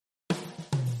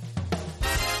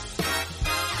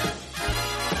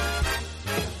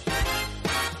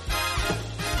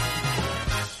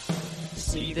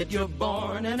that you're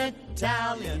born an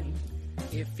Italian.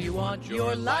 If you want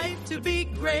your life to be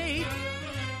great,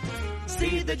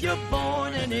 see that you're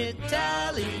born an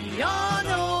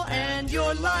Italiano, and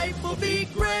your life will be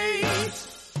great.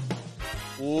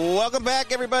 Welcome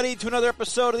back, everybody, to another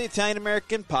episode of the Italian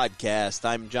American Podcast.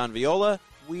 I'm John Viola.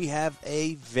 We have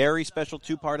a very special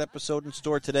two-part episode in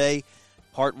store today.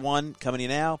 Part 1 coming to you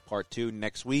now, Part 2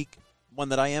 next week. One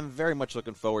that I am very much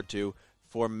looking forward to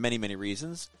for many, many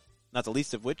reasons. Not the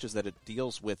least of which is that it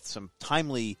deals with some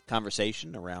timely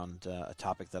conversation around a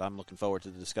topic that I'm looking forward to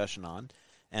the discussion on.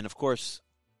 And, of course,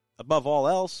 above all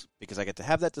else, because I get to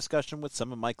have that discussion with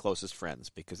some of my closest friends.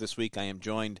 Because this week I am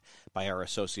joined by our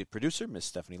associate producer, Miss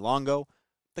Stephanie Longo,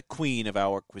 the queen of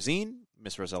our cuisine,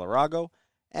 Miss Rosella Rago,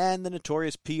 and the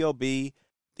notorious P.O.B.,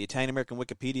 the Italian-American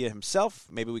Wikipedia himself,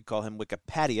 maybe we call him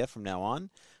Wikipedia from now on,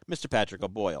 Mr. Patrick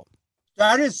O'Boyle.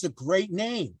 That is a great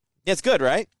name. Yeah, it's good,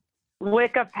 right?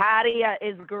 Wikipedia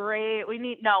is great. We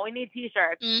need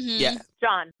t-shirts. Mm-hmm. Yeah.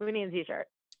 John, we need a t-shirt.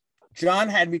 John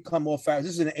had me come off. This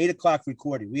is an 8 o'clock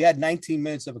recording. We had 19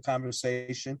 minutes of a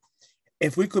conversation.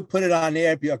 If we could put it on air,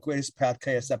 it'd be our greatest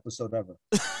podcast episode ever.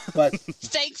 But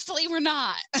thankfully, we're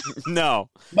not. No.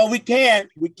 But we can't.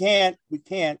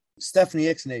 Stephanie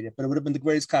ixnayed it, but it would have been the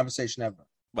greatest conversation ever.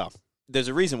 Well, there's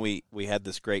a reason we had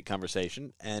this great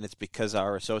conversation, and it's because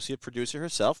our associate producer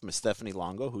herself, Miss Stephanie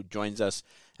Longo, who joins us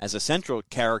as a central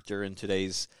character in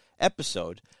today's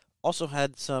episode, also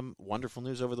had some wonderful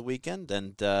news over the weekend,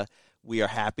 and we are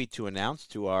happy to announce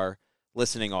to our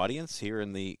listening audience here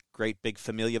in the great big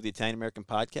familia of the Italian American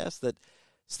Podcast that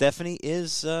Stephanie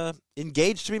is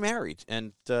engaged to be married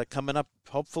and coming up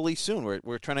hopefully soon.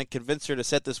 We're trying to convince her to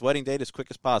set this wedding date as quick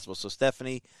as possible. So,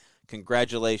 Stephanie,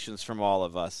 congratulations from all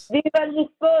of us. Viva gli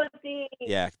sposi!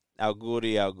 Yeah,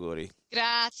 auguri.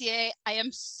 Grazie. I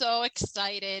am so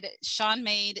excited. Sean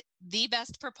made the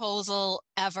best proposal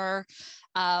ever.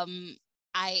 I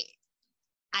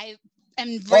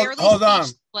am rarely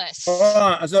speechless. Hold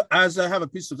on. As I have a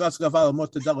piece of Godfather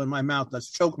mortadella in my mouth,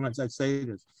 that's choking as I say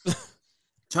this.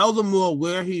 Tell them more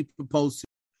where he proposed to.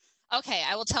 Okay,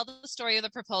 I will tell the story of the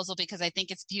proposal because I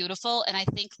think it's beautiful, and I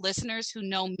think listeners who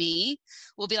know me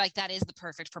will be like, that is the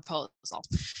perfect proposal.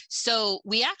 So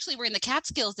we actually were in the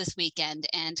Catskills this weekend,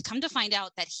 and come to find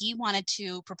out that he wanted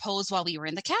to propose while we were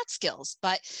in the Catskills,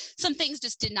 but some things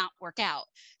just did not work out.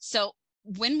 So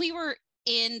when we were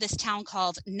in this town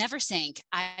called Neversink,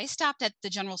 I stopped at the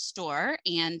general store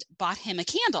and bought him a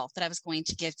candle that I was going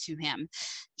to give to him.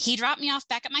 He dropped me off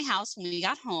back at my house when we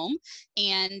got home,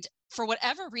 and for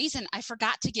whatever reason, I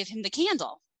forgot to give him the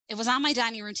candle. It was on my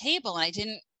dining room table, and I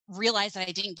didn't realize that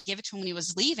I didn't give it to him when he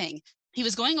was leaving. He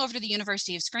was going over to the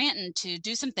University of Scranton to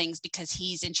do some things because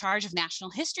he's in charge of National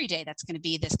History Day. That's going to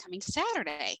be this coming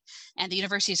Saturday. And the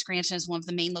University of Scranton is one of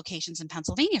the main locations in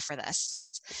Pennsylvania for this.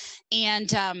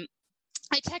 And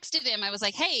I texted him. I was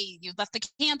like, hey, you left the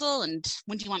candle, and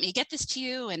when do you want me to get this to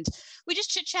you? And we just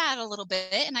chit-chat a little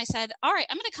bit. And I said, all right,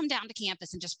 I'm going to come down to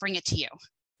campus and just bring it to you.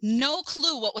 No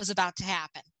clue what was about to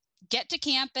happen. Get to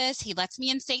campus. He lets me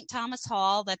in St. Thomas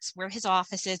Hall. That's where his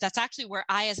office is. That's actually where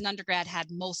I, as an undergrad, had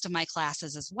most of my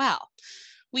classes as well.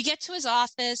 We get to his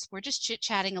office. We're just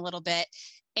chit-chatting a little bit.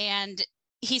 And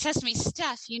he says to me,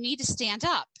 Steph, you need to stand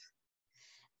up.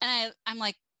 And I'm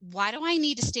like, why do I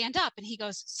need to stand up? And he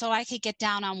goes, so I could get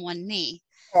down on one knee.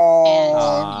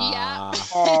 And yeah.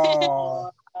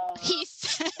 He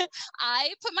said,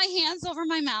 I put my hands over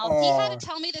my mouth. He had to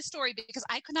tell me this story because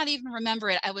I could not even remember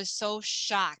it. I was so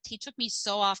shocked. He took me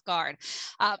so off guard.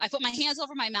 I put my hands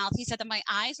over my mouth. He said that my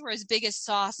eyes were as big as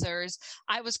saucers.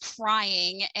 I was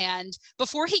crying. And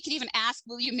before he could even ask,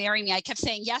 will you marry me? I kept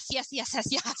saying, yes, yes, yes, yes,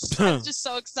 yes. I was just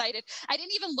so excited. I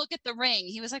didn't even look at the ring.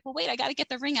 He was like, well, wait, I got to get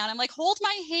the ring out. I'm like, hold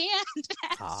my hand.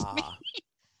 Ask me.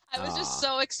 I was just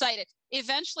so excited.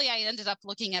 Eventually, I ended up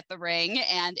looking at the ring,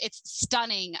 and it's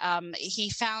stunning. He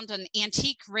found an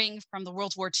antique ring from the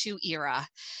World War II era.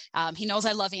 He knows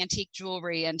I love antique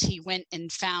jewelry, and he went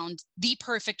and found the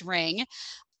perfect ring.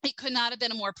 It could not have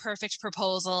been a more perfect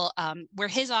proposal. Where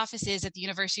his office is at the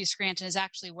University of Scranton is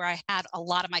actually where I had a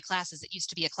lot of my classes. It used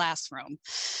to be a classroom.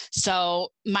 So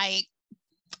my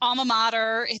alma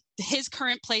mater, his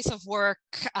current place of work,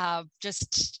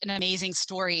 just an amazing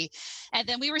story. And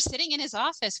then we were sitting in his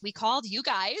office. We called you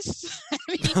guys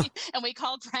and we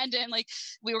called Brendan. Like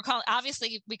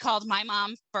obviously we called my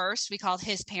mom first. We called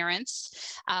his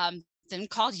parents, then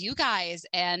called you guys.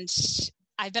 And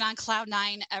I've been on cloud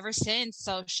nine ever since.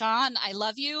 So Sean, I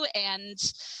love you. And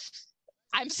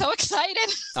I'm so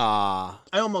excited. I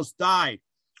almost died.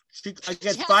 I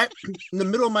get 5 in the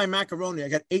middle of my macaroni. I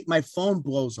got 8. My phone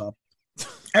blows up.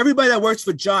 Everybody that works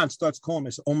for John starts calling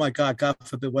me. Oh my God, God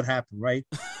forbid what happened, right?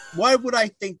 Why would I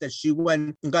think that she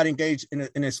went and got engaged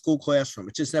in a school classroom?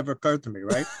 It just never occurred to me,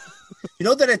 right? You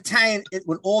know that Italian,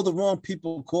 when all the wrong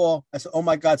people call, I said, oh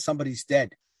my God, somebody's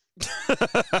dead.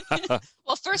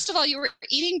 Well, first of all, you were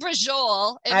eating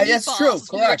braciole and that's true.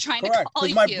 Correct. We were trying to call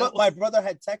you. My brother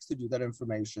had texted you that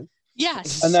information.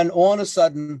 Yes. And then all of a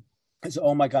sudden, I said,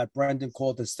 oh my God, Brendan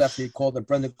called and Stephanie called and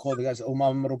Brendan called. The guy said, oh, my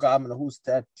little God, who's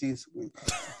that? Jeez.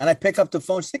 And I pick up the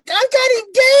phone. She's like, I got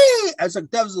engaged. I was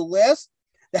like, that was the last.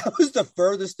 That was the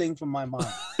furthest thing from my mind.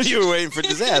 You were waiting for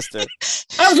disaster.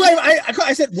 I was waiting.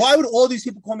 I said, why would all these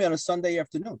people call me on a Sunday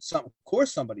afternoon? Of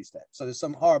course somebody's dead. So there's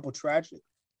some horrible tragedy.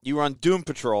 You were on Doom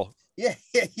Patrol. Yeah.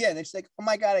 And it's like, oh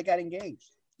my God, I got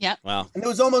engaged. Yeah. Wow. And it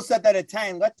was almost that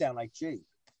Italian letdown, like, gee.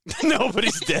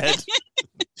 Nobody's dead.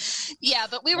 Yeah,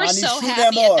 but we were so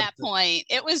happy at that point.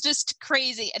 It was just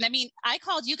crazy. And I mean, I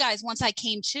called you guys once I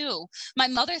came to. My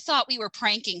mother thought we were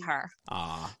pranking her.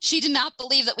 She did not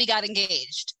believe that we got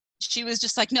engaged. She was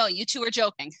just like, no, you two are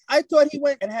joking. I thought he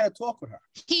went and had a talk with her.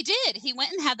 He did. He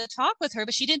went and had the talk with her,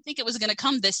 but she didn't think it was going to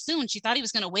come this soon. She thought he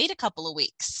was going to wait a couple of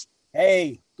weeks.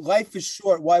 Hey, life is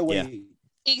short. Why wait?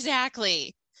 Yeah.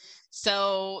 Exactly.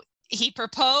 So he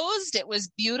proposed. It was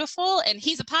beautiful. And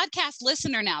he's a podcast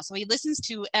listener now. So he listens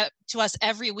to us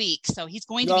every week. So he's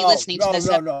going to be listening to this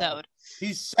episode. No.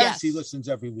 He says he listens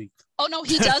every week. Oh, no,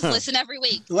 he does listen every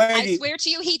week. Lady, I swear to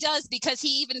you, he does, because he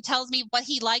even tells me what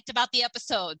he liked about the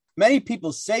episode. Many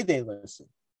people say they listen.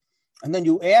 And then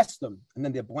you ask them, and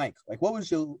then they're blank. Like, what was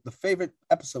the favorite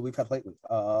episode we've had lately?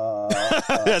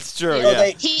 That's true.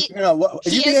 He has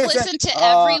listened to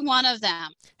every one of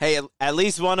them. Hey, at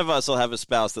least one of us will have a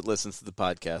spouse that listens to the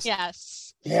podcast.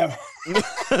 Yes. Yeah.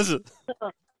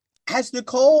 Has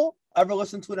Nicole ever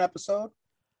listened to an episode?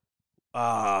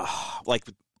 Like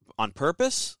on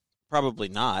purpose? Probably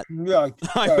not. Yeah,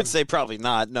 I would say probably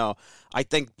not. No, I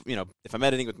think if I'm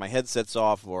editing with my headsets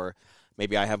off, or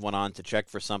maybe I have one on to check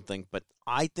for something, but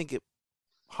I think it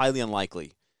highly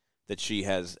unlikely that she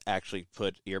has actually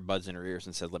put earbuds in her ears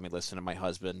and said, let me listen to my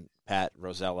husband, Pat,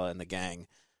 Rosella, and the gang.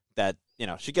 That,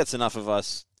 she gets enough of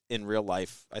us in real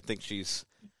life. I think she's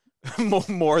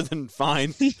more than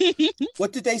fine.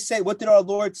 What did they say? What did our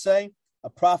Lord say? A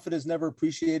prophet is never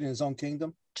appreciated in his own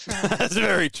kingdom. That's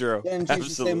very true. Absolutely.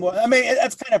 Say more? I mean,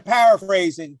 that's kind of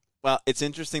paraphrasing. Well, it's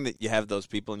interesting that you have those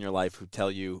people in your life who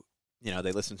tell you,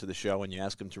 they listen to the show and you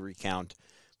ask them to recount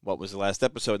what was the last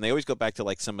episode. And they always go back to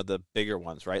like some of the bigger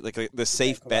ones, right? Like the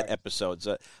safe bet episodes.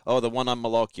 The one on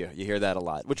Malocchia. You hear that a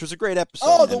lot, which was a great episode.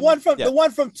 Oh, the one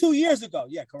from 2 years ago.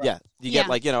 Yeah, correct. Yeah. You get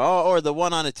like, or the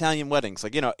one on Italian weddings.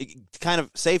 Like, it's kind of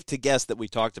safe to guess that we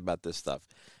talked about this stuff.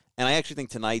 And I actually think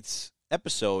tonight's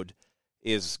episode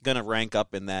is going to rank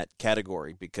up in that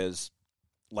category because,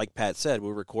 like Pat said,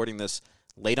 we're recording this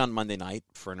late on Monday night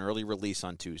for an early release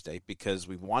on Tuesday because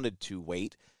we wanted to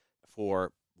wait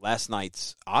for last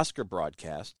night's Oscar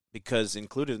broadcast, because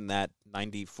included in that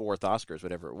 94th Oscars,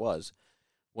 whatever it was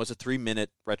a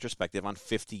 3-minute retrospective on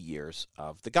 50 years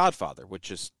of The Godfather, which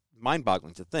is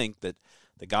mind-boggling to think that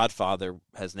The Godfather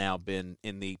has now been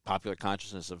in the popular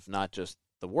consciousness of not just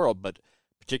the world, but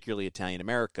particularly Italian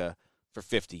America for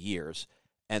 50 years.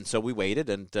 And so we waited,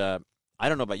 and I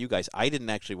don't know about you guys. I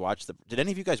didn't actually watch did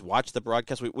any of you guys watch the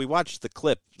broadcast? We watched the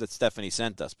clip that Stephanie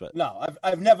sent us, but no,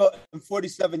 I've never, in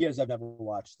 47 years, I've never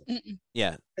watched it. Mm-mm.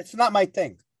 Yeah. It's not my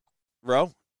thing.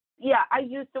 Ro? Yeah, I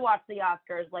used to watch the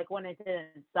Oscars like when it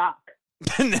didn't suck.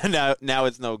 now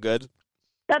it's no good.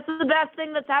 That's the best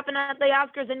thing that's happened at the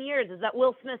Oscars in years, is that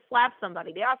Will Smith slapped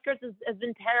somebody. The Oscars has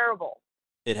been terrible.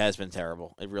 It has been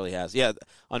terrible. It really has. Yeah,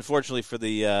 unfortunately for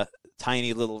the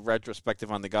tiny little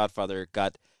retrospective on The Godfather, it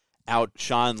got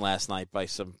outshone last night by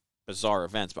some bizarre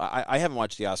events. But I haven't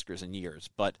watched the Oscars in years,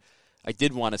 but I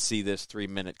did want to see this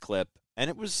 3-minute clip,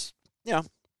 and it was, it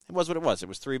was what it was. It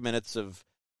was 3 minutes of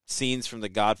scenes from The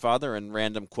Godfather and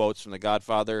random quotes from The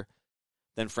Godfather.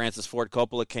 Then Francis Ford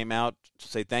Coppola came out to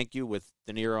say thank you with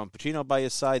De Niro and Pacino by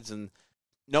his sides, and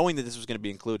knowing that this was going to be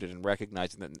included and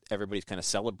recognizing that everybody's kind of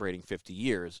celebrating 50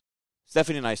 years,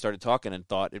 Stephanie and I started talking and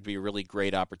thought it'd be a really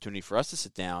great opportunity for us to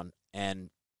sit down and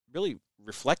really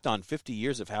reflect on 50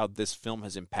 years of how this film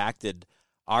has impacted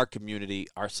our community,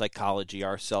 our psychology,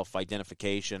 our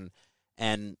self-identification.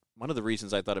 And one of the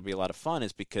reasons I thought it'd be a lot of fun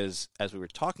is because as we were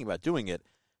talking about doing it,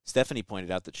 Stephanie pointed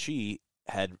out that she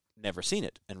had never seen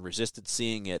it and resisted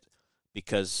seeing it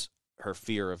because her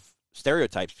fear of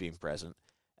stereotypes being present.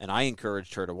 And I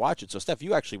encouraged her to watch it. So, Steph,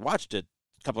 you actually watched it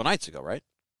a couple of nights ago, right?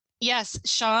 Yes,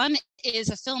 Sean is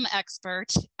a film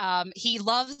expert. He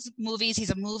loves movies. He's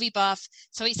a movie buff.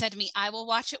 So he said to me, I will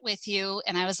watch it with you.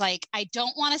 And I was like, I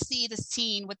don't want to see the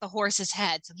scene with the horse's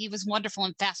head. So he was wonderful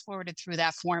and fast forwarded through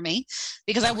that for me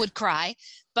because I would cry.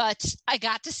 But I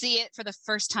got to see it for the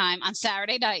first time on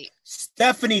Saturday night.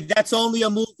 Stephanie, that's only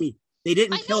a movie. They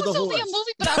didn't I know kill the it's horse. only a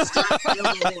movie, but I'll still Kill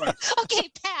the horse. Okay,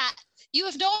 Pat, you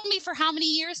have known me for how many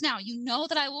years now? You know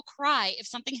that I will cry if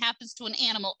something happens to an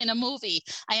animal in a movie.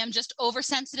 I am just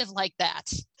oversensitive like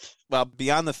that. Well,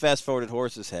 beyond the fast-forwarded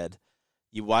horse's head,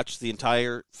 you watched the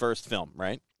entire first film,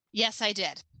 right? Yes, I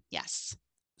did. Yes.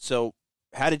 So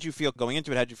how did you feel going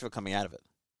into it? How did you feel coming out of it?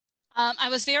 I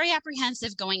was very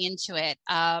apprehensive going into it.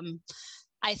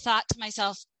 I thought to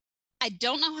myself, I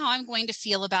don't know how I'm going to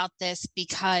feel about this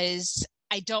because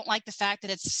I don't like the fact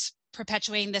that it's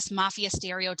perpetuating this mafia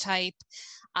stereotype.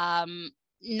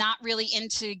 Not really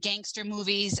into gangster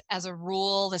movies as a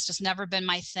rule. That's just never been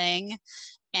my thing.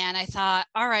 And I thought,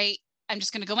 all right, I'm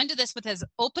just going to go into this with as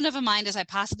open of a mind as I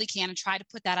possibly can and try to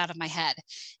put that out of my head.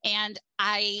 And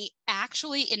I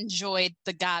actually enjoyed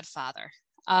The Godfather.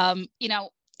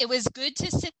 It was good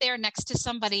to sit there next to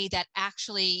somebody that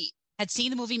actually had seen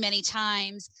the movie many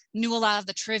times, knew a lot of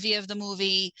the trivia of the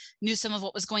movie, knew some of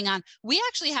what was going on. We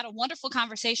actually had a wonderful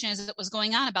conversation as it was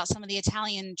going on about some of the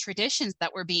Italian traditions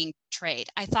that were being portrayed.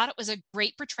 I thought it was a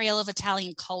great portrayal of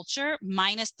Italian culture,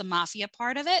 minus the mafia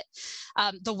part of it.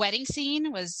 The wedding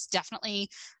scene was definitely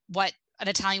what an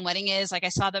Italian wedding is. Like I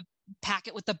saw the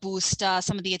packet with the busta,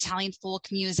 some of the Italian folk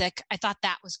music. I thought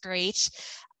that was great.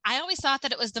 I always thought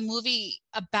that it was the movie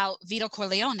about Vito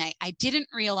Corleone. I didn't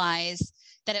realize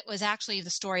that it was actually the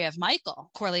story of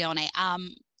Michael Corleone.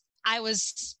 I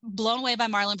was blown away by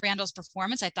Marlon Brando's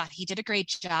performance. I thought he did a great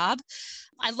job.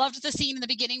 I loved the scene in the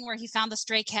beginning where he found the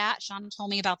stray cat. Sean told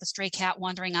me about the stray cat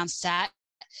wandering on set.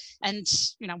 And,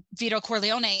 Vito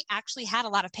Corleone actually had a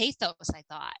lot of pathos, I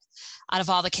thought, out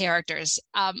of all the characters.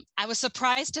 I was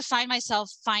surprised to find myself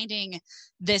finding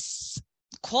this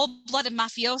cold-blooded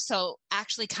mafioso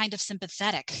actually kind of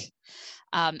sympathetic,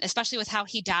 especially with how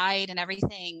he died and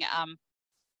everything.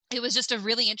 It was just a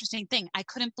really interesting thing. I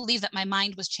couldn't believe that my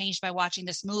mind was changed by watching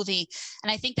this movie. And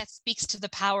I think that speaks to the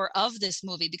power of this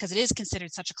movie because it is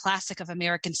considered such a classic of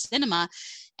American cinema.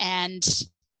 And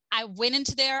I went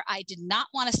into there. I did not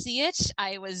want to see it.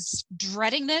 I was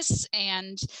dreading this.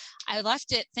 And I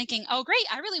left it thinking, oh, great.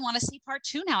 I really want to see part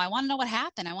 2 now. I want to know what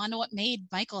happened. I want to know what made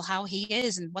Michael how he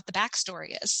is and what the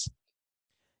backstory is.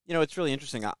 It's really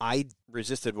interesting. I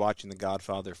resisted watching The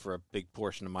Godfather for a big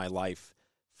portion of my life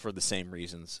for the same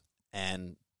reasons.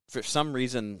 And for some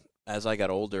reason, as I got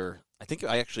older, I think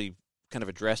I actually kind of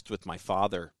addressed with my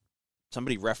father.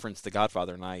 Somebody referenced The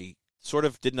Godfather, and I sort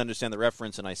of didn't understand the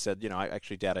reference, and I said,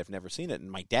 actually, Dad, I've never seen it.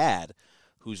 And my dad,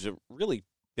 who's a really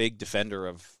big defender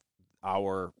of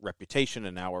our reputation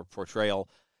and our portrayal,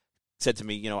 said to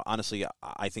me, honestly,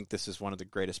 I think this is one of the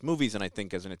greatest movies, and I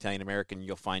think as an Italian-American,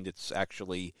 you'll find it's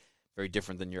actually very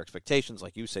different than your expectations,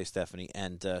 like you say, Stephanie.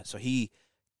 And so he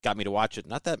got me to watch it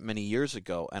not that many years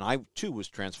ago, and I, too, was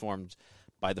transformed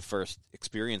by the first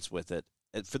experience with it.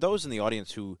 And for those in the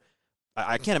audience who,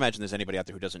 I can't imagine there's anybody out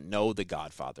there who doesn't know The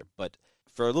Godfather, but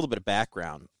for a little bit of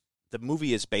background, the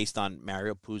movie is based on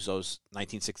Mario Puzo's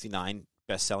 1969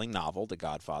 best-selling novel, The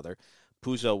Godfather.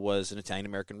 Puzo was an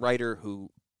Italian-American writer who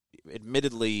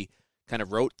admittedly kind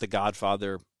of wrote The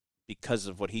Godfather because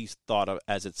of what he thought of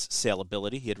as its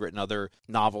saleability. He had written other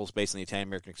novels based on the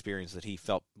Italian-American experience that he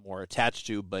felt more attached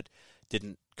to, but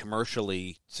didn't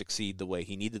commercially succeed the way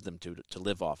he needed them to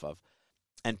live off of.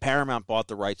 And Paramount bought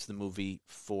the rights to the movie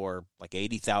for like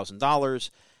 $80,000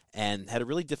 and had a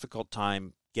really difficult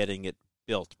time getting it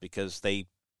built because they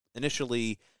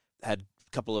initially had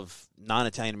a couple of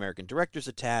non-Italian-American directors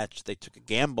attached. They took a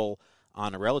gamble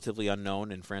on a relatively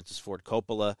unknown in Francis Ford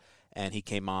Coppola, and he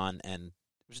came on, and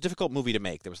it was a difficult movie to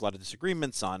make. There was a lot of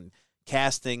disagreements on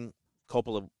casting.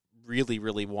 Coppola really,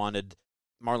 really wanted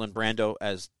Marlon Brando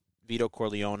as Vito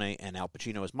Corleone and Al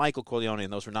Pacino as Michael Corleone,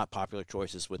 and those were not popular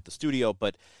choices with the studio,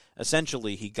 but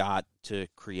essentially he got to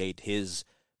create his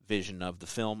vision of the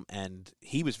film, and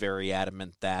he was very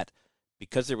adamant that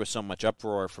because there was so much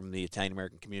uproar from the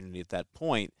Italian-American community at that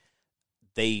point,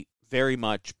 they very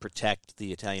much protect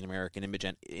the Italian-American image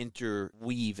and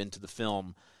interweave into the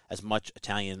film as much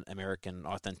Italian-American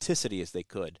authenticity as they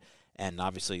could. And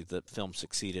obviously the film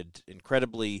succeeded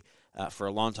incredibly. For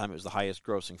a long time, it was the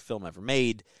highest-grossing film ever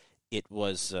made. It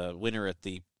was a winner at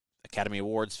the Academy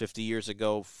Awards 50 years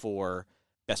ago for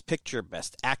Best Picture,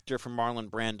 Best Actor for Marlon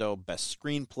Brando, Best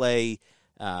Screenplay,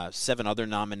 7 other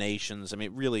nominations. I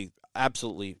mean, really,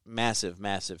 absolutely massive,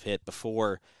 massive hit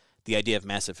before the idea of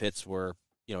massive hits were,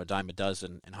 a dime a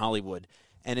dozen in Hollywood.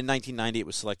 And in 1990, it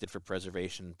was selected for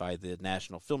preservation by the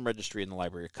National Film Registry and the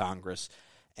Library of Congress,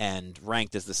 and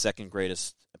ranked as the second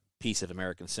greatest piece of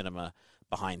American cinema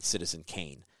behind Citizen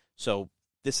Kane. So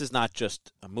this is not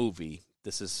just a movie.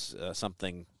 This is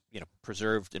something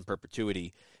preserved in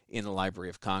perpetuity in the Library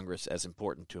of Congress as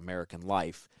important to American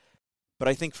life. But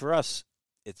I think for us,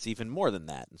 it's even more than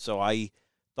that. And so I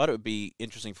thought it would be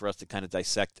interesting for us to kind of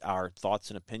dissect our thoughts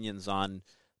and opinions on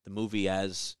the movie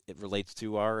as it relates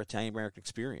to our Italian-American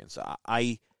experience.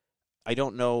 I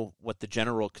don't know what the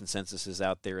general consensus is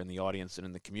out there in the audience and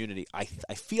in the community. I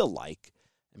feel like,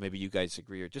 and maybe you guys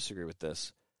agree or disagree with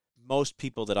this, most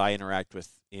people that I interact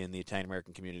with in the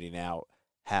Italian-American community now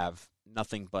have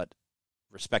nothing but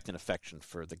respect and affection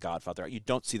for The Godfather. You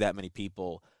don't see that many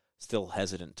people still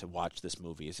hesitant to watch this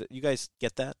movie. Is it? You guys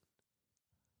get that?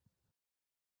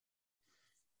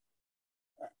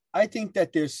 I think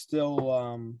that there's still,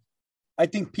 I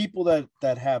think people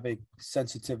that have a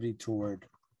sensitivity toward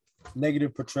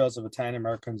negative portrayals of Italian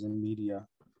Americans in media,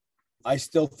 I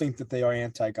still think that they are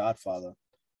anti-Godfather.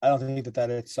 I don't think that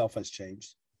itself has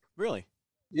changed. Really?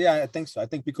 Yeah, I think so. I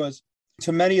think because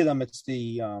to many of them, it's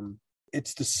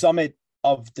the summit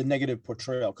of the negative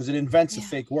portrayal, because it invents a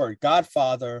fake word.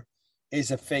 Godfather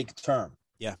is a fake term.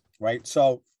 Yeah. Right.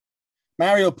 So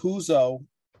Mario Puzo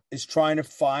is trying to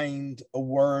find a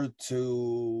word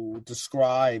to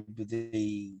describe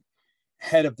the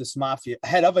head of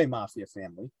a mafia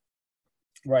family,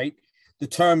 right? The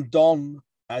term Don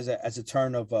as a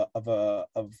term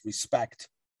of respect,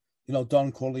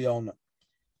 Don Corleone,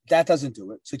 that doesn't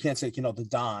do it. So you can't say, the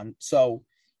Don. So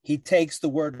he takes the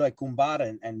word like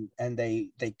Kumbara and they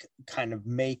kind of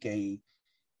make a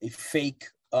fake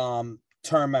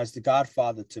term as the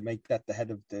Godfather to make that the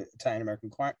head of the Italian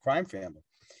American crime family.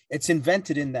 It's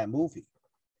invented in that movie.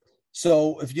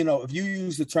 So if you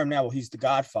use the term now, well, he's the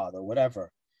Godfather,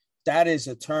 whatever, that is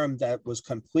a term that was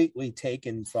completely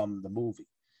taken from the movie.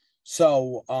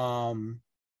 So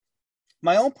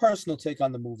my own personal take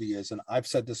on the movie is, and I've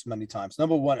said this many times,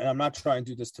 number one, and I'm not trying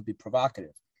to do this to be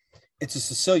provocative, it's a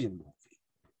Sicilian movie.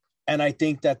 And I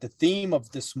think that the theme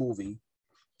of this movie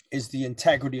is the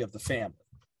integrity of the family.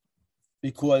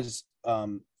 Because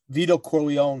Vito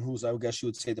Corleone, who's, I guess you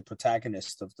would say, the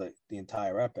protagonist of the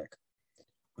entire epic,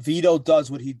 Vito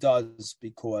does what he does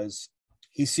because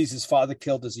he sees his father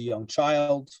killed as a young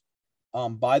child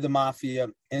by the mafia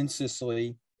in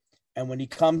Sicily. And when he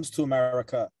comes to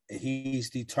America, he's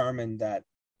determined that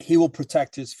he will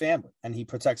protect his family. And he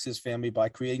protects his family by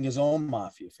creating his own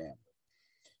mafia family.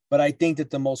 But I think that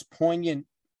the most poignant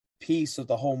piece of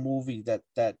the whole movie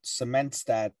that cements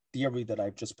that theory that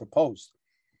I've just proposed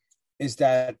is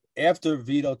that after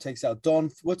Vito takes out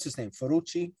Don, what's his name?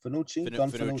 Fanucci?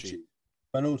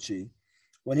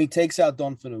 When he takes out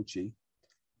Don Fanucci,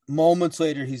 moments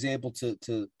later, he's able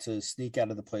to sneak out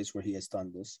of the place where he has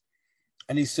done this.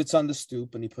 And he sits on the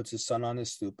stoop and he puts his son on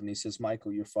his stoop and he says,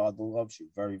 Michael, your father loves you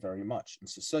very, very much, in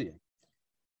Sicilian.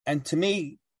 And to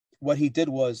me, what he did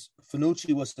was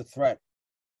Fanucci was the threat.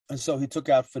 And so he took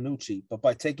out Fanucci, but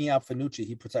by taking out Fanucci,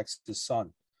 he protects his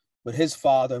son, what his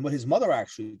father and what his mother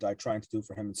actually died trying to do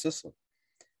for him in Sicily.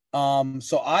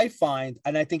 So I find,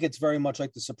 and I think it's very much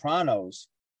like The Sopranos,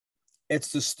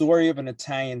 it's the story of an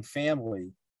Italian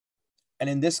family, and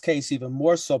in this case, even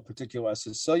more so particular, a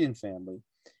Sicilian family,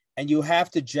 and you have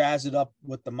to jazz it up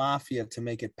with the mafia to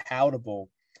make it palatable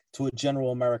to a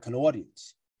general American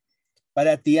audience. But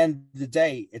at the end of the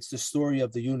day, it's the story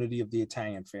of the unity of the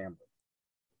Italian family.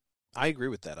 I agree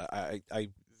with that.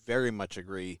 I very much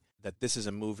agree that this is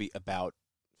a movie about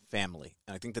family.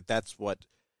 And I think that that's what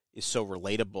is so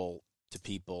relatable to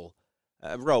people.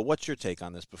 Ro, what's your take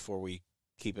on this before we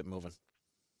keep it moving?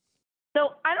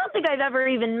 So I don't think I've ever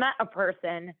even met a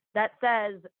person that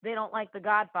says they don't like The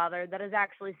Godfather that has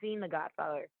actually seen The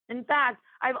Godfather. In fact,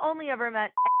 I've only ever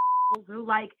met who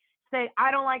say,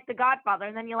 I don't like The Godfather.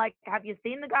 And then you're like, have you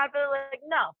seen The Godfather? Like,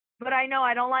 no, but I know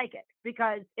I don't like it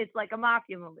because it's like a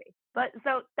mafia movie. But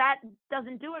so that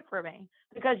doesn't do it for me,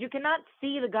 because you cannot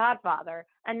see The Godfather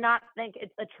and not think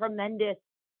it's a tremendous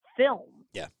film.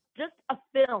 Yeah. Just a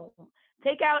film.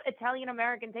 Take out Italian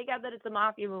American, take out that it's a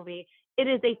mafia movie. It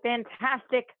is a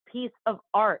fantastic piece of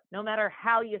art, no matter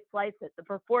how you slice it. The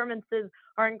performances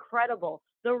are incredible.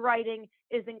 The writing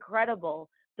is incredible.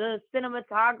 The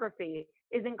cinematography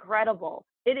is incredible.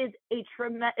 It is it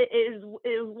is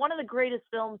one of the greatest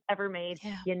films ever made.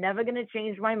 Yeah. You're never going to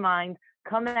change my mind.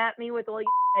 Come at me with all your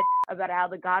shit about how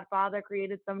The Godfather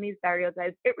created so many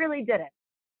stereotypes. It really didn't.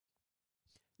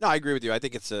 No, I agree with you. I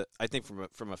think I think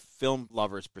from a film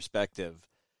lover's perspective,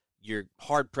 you're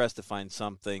hard pressed to find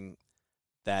something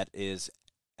that is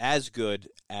as good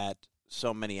at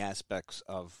so many aspects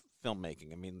of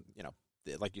filmmaking. I mean,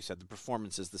 like you said, the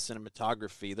performances, the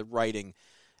cinematography, the writing,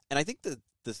 and I think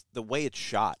the way it's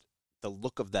shot, the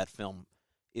look of that film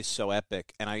is so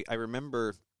epic. And I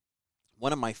remember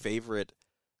one of my favorite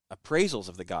appraisals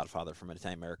of The Godfather from an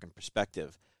Italian-American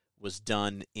perspective was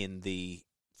done in the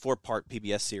 4-part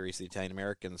PBS series, The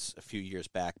Italian-Americans, a few years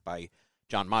back by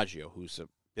John Maggio, who's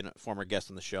been a former guest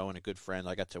on the show and a good friend.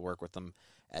 I got to work with them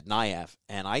at IAP,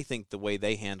 and I think the way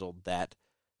they handled that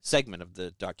segment of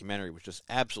the documentary was just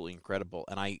absolutely incredible.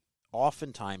 And I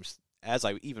oftentimes, as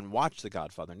I even watch The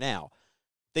Godfather now,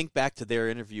 think back to their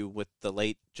interview with the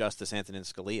late Justice Antonin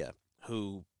Scalia,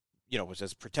 who, was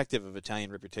as protective of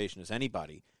Italian reputation as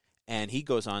anybody. And he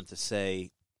goes on to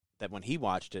say that when he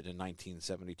watched it in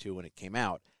 1972 when it came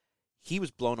out, he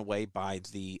was blown away by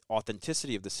the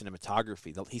authenticity of the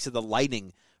cinematography. He said the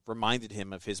lighting reminded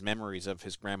him of his memories of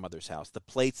his grandmother's house. The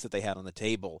plates that they had on the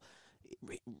table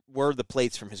were the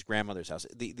plates from his grandmother's house.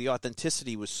 The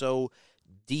authenticity was so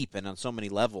deep and on so many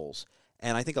levels.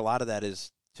 And I think a lot of that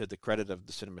is to the credit of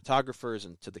the cinematographers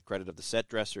and to the credit of the set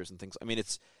dressers and things. I mean,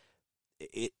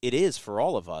 it is for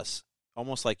all of us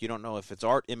almost like you don't know if it's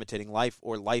art imitating life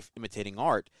or life imitating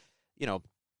art.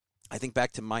 I think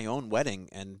back to my own wedding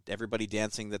and everybody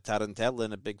dancing the tarantella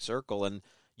in a big circle, and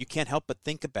you can't help but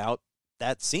think about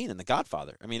that scene in The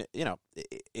Godfather. I mean,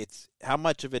 it's how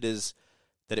much of it is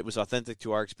that it was authentic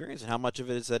to our experience and how much of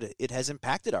it is that it has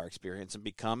impacted our experience and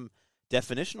become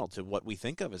definitional to what we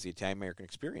think of as the Italian-American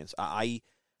experience. I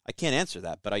can't answer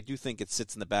that, but I do think it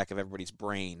sits in the back of everybody's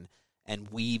brain and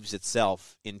weaves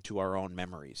itself into our own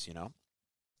memories,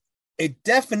 It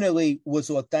definitely was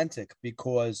authentic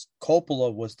because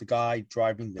Coppola was the guy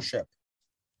driving the ship.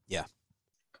 Yeah.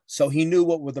 So he knew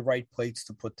what were the right plates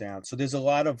to put down. So there's a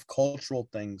lot of cultural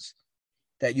things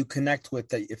that you connect with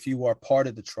that if you are part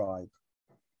of the tribe.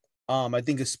 I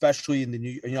think especially in the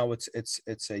New,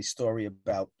 it's a story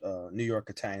about New York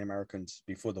Italian Americans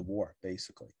before the war,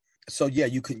 basically. So yeah,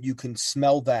 you can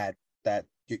smell that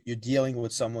you're dealing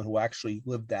with someone who actually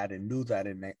lived that and knew that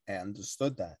and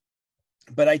understood that.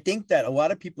 But I think that a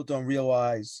lot of people don't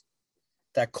realize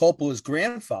that Coppola's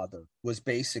grandfather was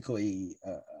basically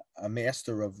a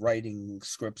master of writing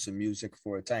scripts and music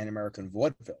for Italian-American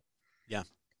vaudeville. Yeah.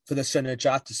 For the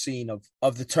sceneggiata scene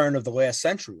of the turn of the last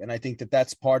century. And I think that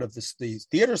that's part of these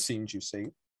theater scenes you see.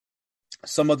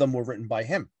 Some of them were written by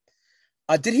him.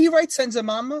 Did he write Senza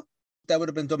Mamma? That would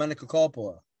have been Domenico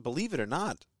Coppola. Believe it or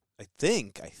not, I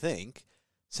think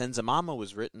Senza Mamma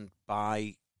was written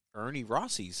by Ernie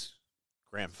Rossi's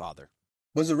grandfather.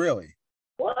 Was it really?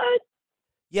 What?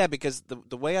 Yeah, because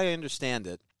the way I understand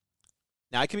it,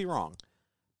 now I could be wrong,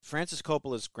 Francis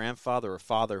Coppola's grandfather or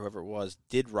father, whoever it was,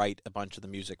 did write a bunch of the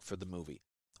music for the movie,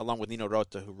 along with Nino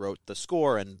Rota, who wrote the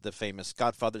score and the famous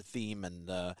Godfather theme and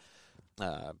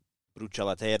Brucia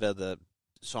la Terra, the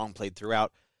song played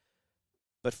throughout.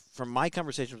 But from my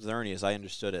conversations with Ernie, as I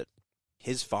understood it,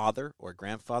 his father or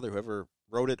grandfather, whoever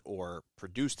wrote it or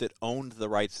produced it, owned the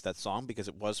rights to that song because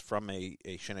it was from a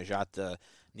sceneggiata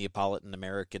Neapolitan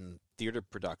American theater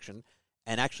production,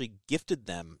 and actually gifted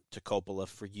them to Coppola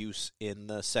for use in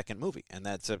the second movie. And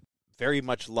that's a very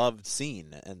much loved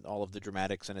scene and all of the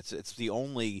dramatics, and it's the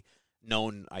only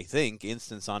known, I think,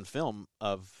 instance on film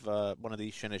of one of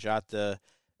these sceneggiata,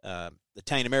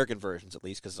 Italian-American versions at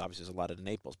least, because obviously there's a lot in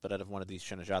Naples, but out of one of these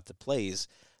sceneggiata plays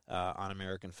on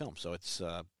American film. So it's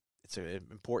an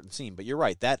important scene. But you're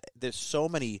right, that there's so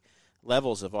many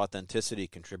levels of authenticity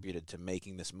contributed to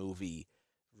making this movie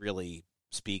really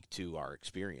speak to our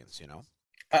experience,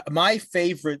 My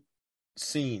favorite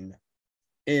scene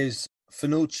is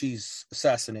Finucci's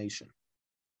assassination.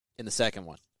 In the second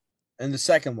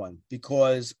one.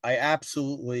 Because I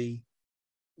absolutely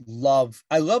love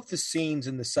the scenes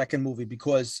in the second movie,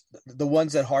 because the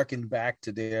ones that harken back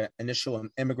to their initial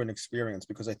immigrant experience,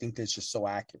 because I think they're just so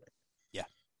accurate. Yeah.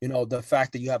 The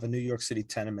fact that you have a New York City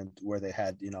tenement where they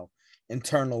had,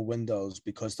 internal windows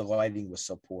because the lighting was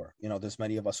so poor. There's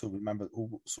many of us who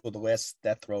saw the last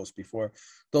death throes before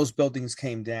those buildings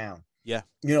came down. Yeah.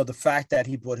 The fact that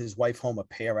he brought his wife home a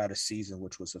pear out of season,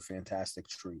 which was a fantastic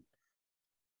treat.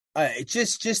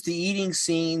 Just the eating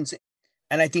scenes.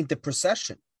 And I think the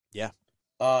procession. Yeah.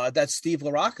 That's Steve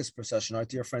LaRocca's procession, our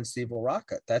dear friend Steve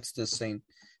LaRocca. That's the same,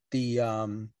 the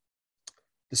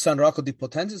San Rocco di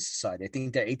Potenza Society. I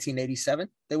think that 1887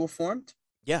 they were formed.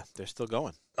 Yeah, they're still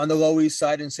going. On the Lower East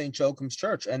Side in St. Joachim's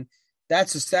Church. And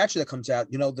that's a statue that comes out.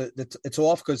 It's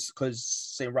off because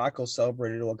St. Rocco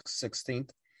celebrated August 16th.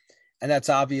 And that's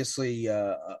obviously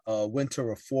a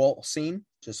winter or fall scene,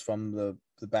 just from the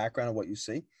background of what you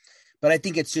see. But I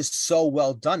think it's just so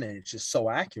well done and it's just so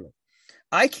accurate.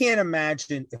 I can't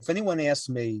imagine if anyone asked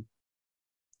me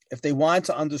if they wanted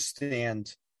to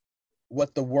understand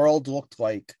what the world looked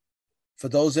like for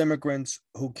those immigrants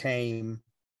who came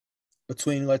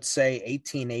between, let's say,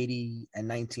 1880 and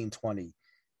 1920.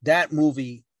 That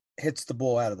movie hits the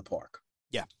ball out of the park.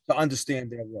 Yeah. To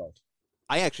understand their world.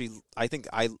 I think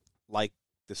I like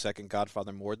the second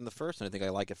Godfather more than the first, and I think I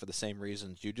like it for the same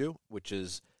reasons you do, which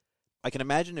is I can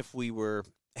imagine if we were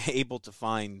able to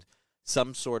find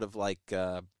some sort of like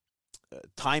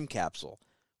time capsule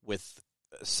with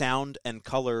sound and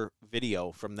color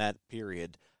video from that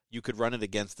period, you could run it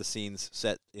against the scenes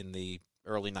set in the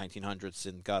early 1900s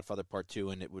in Godfather Part 2,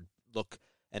 and it would look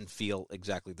and feel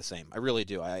exactly the same. I really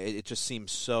do. It just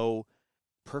seems so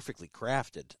perfectly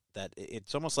crafted that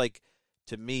it's almost like,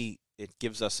 to me, it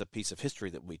gives us a piece of history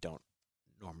that we don't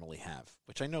normally have,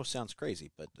 which I know sounds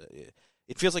crazy, but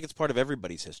it feels like it's part of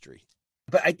everybody's history.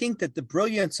 But I think that the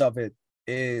brilliance of it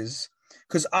is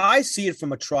because I see it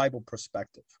from a tribal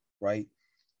perspective, right?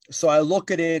 So I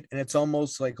look at it, and it's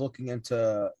almost like looking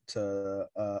into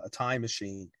a time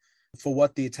machine for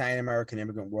what the Italian-American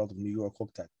immigrant world of New York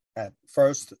looked at.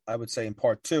 First, I would say in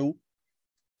Part 2,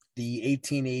 the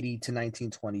 1880 to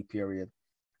 1920 period.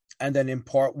 And then in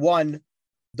Part 1,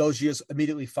 those years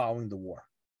immediately following the war.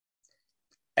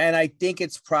 And I think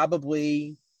it's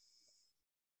probably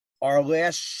our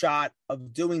last shot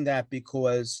of doing that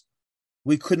because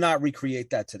we could not recreate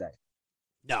that today.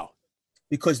 No.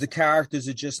 Because the characters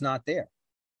are just not there.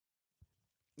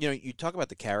 You know, you talk about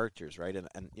the characters, right? And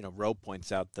you know, Roe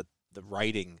points out that the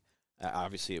writing,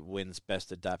 obviously it wins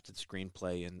Best Adapted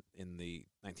Screenplay in the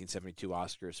 1972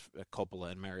 Oscars,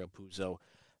 Coppola and Mario Puzo.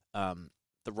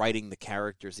 The writing, the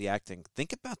characters, the acting.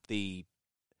 Think about the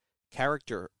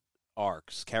character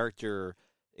arcs, character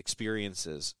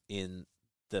experiences in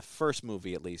the first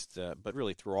movie, at least, but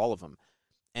really through all of them.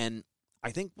 And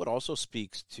I think what also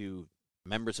speaks to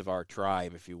members of our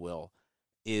tribe, if you will,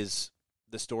 is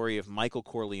the story of Michael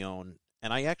Corleone.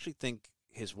 And I actually think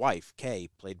his wife, Kay,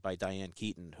 played by Diane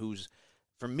Keaton, who's,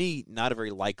 for me, not a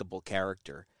very likable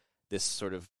character, this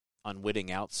sort of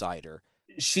unwitting outsider.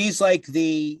 She's like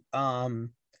the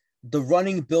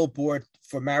running billboard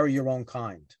for marry your own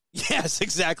kind. Yes,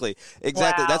 exactly.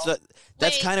 Wow.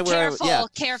 That's kind of where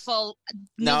careful.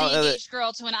 Middle-aged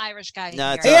girl to an Irish guy.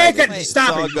 No, hey,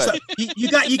 stop it. So, you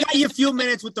got your few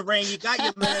minutes with the rain. You got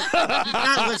your minutes. You're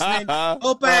not listening.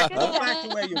 Go back to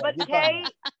where you were.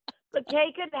 But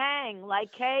Kay could hang.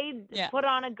 Like, Kay put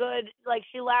on a good, like,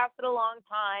 she lasted a long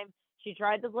time. She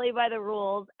tried to play by the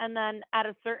rules. And then at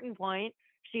a certain point,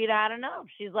 she'd had enough.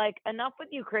 She's like, enough with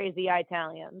you crazy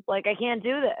Italians. Like, I can't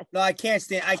do this. No, I can't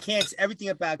stand. Everything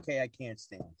about Kay, I can't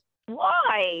stand.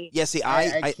 Why? Yeah, see,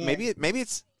 I maybe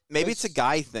it's a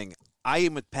guy thing. I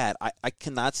am with Pat. I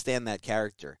cannot stand that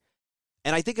character.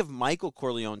 And I think of Michael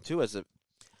Corleone, too, as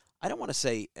I don't want to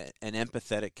say an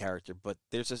empathetic character, but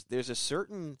there's a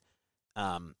certain,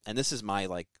 and this is my,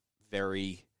 like,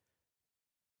 very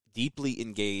deeply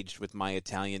engaged with my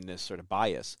Italianness sort of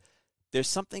bias. There's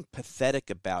something pathetic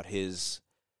about his,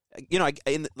 you know,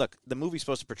 look, the movie's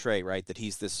supposed to portray, right, that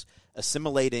he's this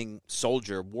assimilating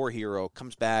soldier, war hero,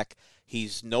 comes back,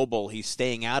 he's noble, he's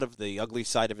staying out of the ugly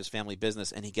side of his family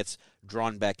business, and he gets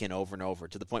drawn back in over and over,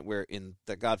 to the point where in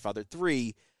The Godfather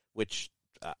 3, which,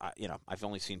 you know, I've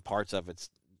only seen parts of, it's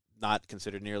not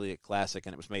considered nearly a classic,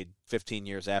 and it was made 15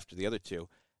 years after the other two,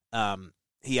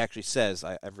 he actually says,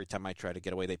 every time I try to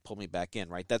get away, they pull me back in,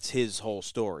 right? That's his whole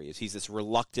story, is he's this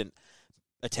reluctant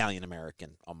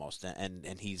Italian-American almost, and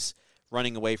he's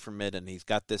running away from it, and he's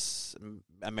got this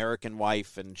American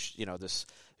wife and, you know, this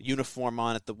uniform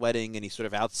on at the wedding, and he's sort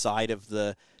of outside of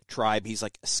the tribe. He's,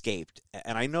 like, escaped.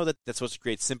 And I know that that's supposed to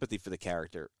create sympathy for the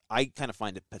character. I kind of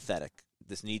find it pathetic,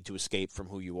 this need to escape from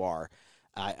who you are.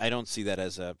 I don't see that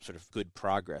as a sort of good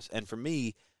progress. And for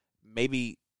me,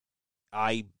 maybe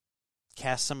I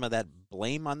cast some of that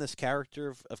blame on this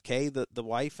character of Kay, the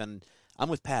wife, and I'm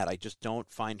with Pat. I just don't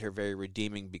find her very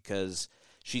redeeming because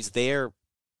she's there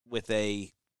with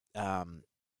a,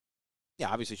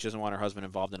 obviously she doesn't want her husband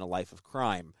involved in a life of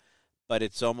crime, but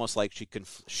it's almost like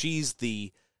she's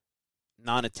the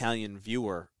non-Italian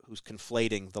viewer who's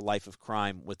conflating the life of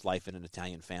crime with life in an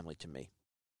Italian family to me.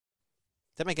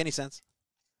 Does that make any sense?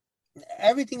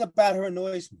 Everything about her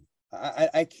annoys me.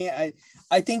 I can't.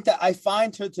 I think that I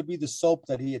find her to be the soap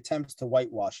that he attempts to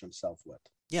whitewash himself with.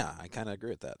 Yeah, I kind of agree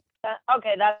with that.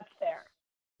 Okay, that's fair.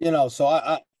 You know,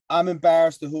 so I'm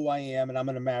embarrassed of who I am, and I'm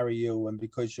going to marry you, and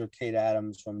because you're Kate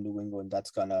Adams from New England,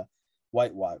 that's going to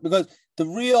whitewash. Because the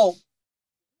real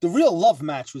love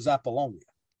match was Apollonia.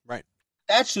 Right.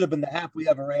 That should have been the happily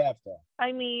ever after.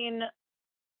 I mean,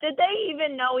 did they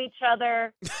even know each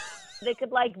other? They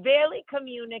could like barely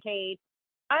communicate.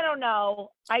 I don't know.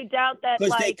 I doubt that.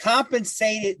 Because like,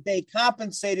 they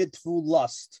compensated through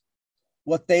lust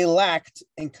what they lacked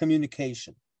in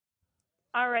communication.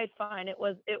 All right, fine. It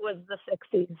was the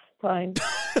 60s. Fine.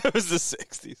 It was the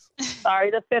 60s. Sorry,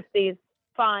 the 50s.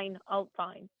 Fine. Oh,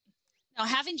 fine. Now,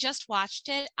 having just watched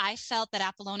it, I felt that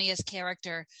Apollonia's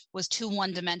character was too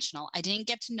one-dimensional. I didn't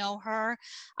get to know her.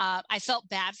 I felt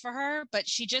bad for her, but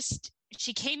she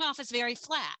came off as very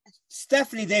flat.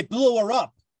 Stephanie, they blew her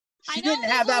up. She didn't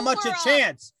have that much a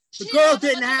chance. The girl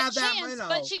didn't have that, you know.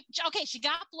 But she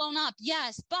got blown up,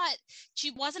 yes, but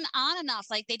she wasn't on enough.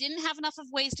 Like, they didn't have enough of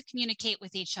ways to communicate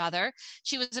with each other.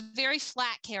 She was a very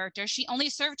flat character. She only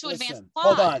served to advance the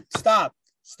plot. Hold on.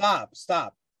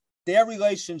 Stop. Their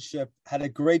relationship had a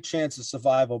great chance of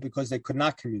survival because they could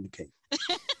not communicate.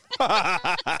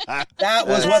 That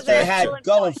was what they had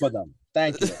going for them.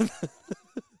 Thank you.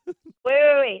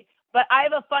 Wait. But I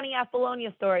have a funny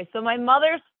Apollonia story. So my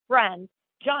mother's friend,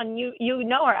 John, you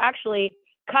know her actually,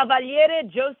 Cavaliere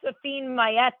Josephine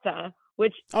Maetta,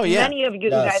 which many of you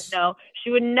guys know.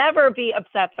 She would never be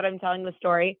upset that I'm telling the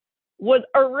story, was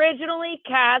originally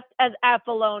cast as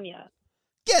Apollonia.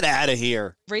 Get out of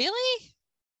here. Really?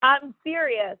 I'm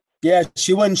serious. Yeah,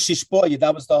 she spoiled you.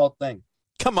 That was the whole thing.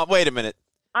 Come on, wait a minute.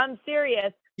 I'm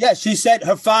serious. Yeah, she said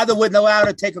her father wouldn't allow her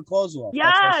to take her clothes off.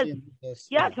 Yes,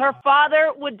 her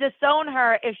father would disown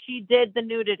her if she did the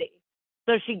nudity.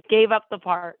 So she gave up the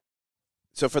part.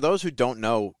 So for those who don't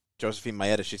know Josephine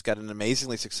Maetta, she's got an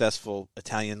amazingly successful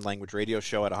Italian language radio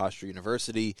show at Hofstra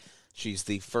University. She's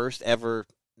the first ever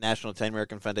National Italian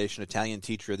American Foundation Italian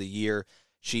Teacher of the Year.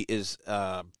 She is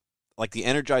like the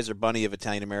Energizer Bunny of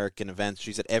Italian American events.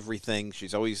 She's at everything.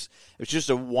 It's just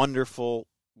a wonderful,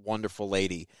 wonderful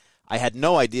lady. I had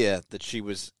no idea that she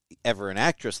was ever an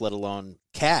actress, let alone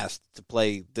cast to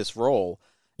play this role.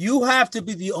 You have to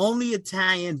be the only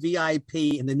Italian VIP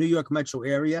in the New York metro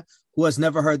area who has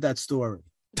never heard that story.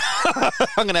 I'm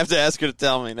going to have to ask her to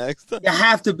tell me next. You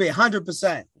have to be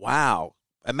 100%. Wow.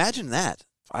 Imagine that.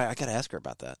 I got to ask her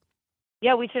about that.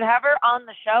 Yeah, we should have her on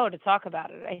the show to talk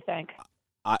about it, I think.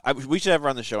 We should have her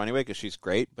on the show anyway because she's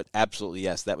great, but absolutely,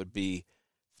 yes, that would be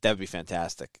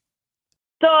fantastic.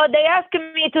 So they asked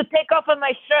me to take off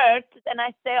my shirt, and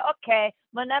I say, okay.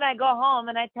 But then I go home,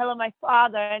 and I tell my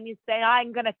father, and he say,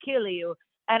 I'm going to kill you.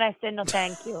 And I say, no,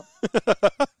 thank you.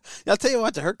 I'll tell you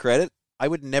what, to her credit, I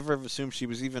would never have assumed she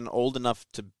was even old enough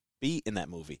to be in that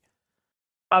movie.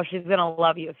 Oh, she's going to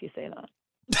love you if you say that.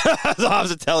 So I'll have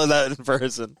to tell her that in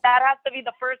person. That has to be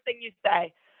the first thing you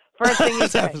say. First thing you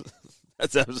say.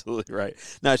 That's absolutely right.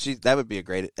 No, that would be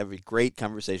a great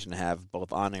conversation to have,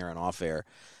 both on air and off air.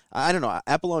 I don't know.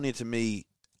 Apollonia, to me,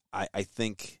 I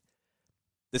think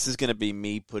this is going to be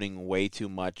me putting way too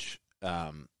much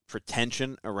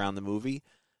pretension around the movie.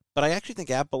 But I actually think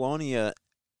Apollonia,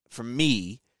 for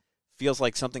me, feels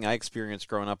like something I experienced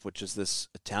growing up, which is this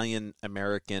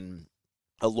Italian-American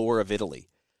allure of Italy.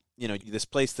 You know, this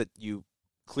place that you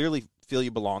clearly feel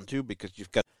you belong to because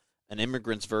you've got an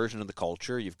immigrant's version of the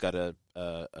culture. You've got an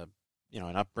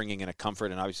upbringing and a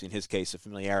comfort, and obviously in his case, a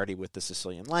familiarity with the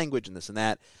Sicilian language and this and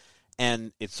that.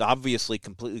 And it's obviously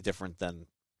completely different than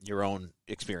your own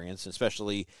experience,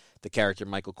 especially the character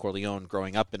Michael Corleone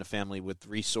growing up in a family with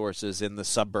resources in the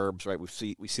suburbs, right? We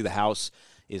see the house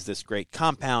is this great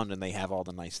compound, and they have all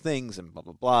the nice things and blah,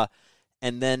 blah, blah.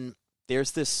 And then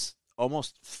there's this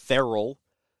almost feral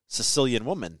Sicilian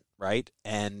woman, right?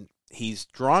 And he's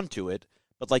drawn to it,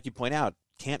 but like you point out,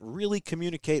 can't really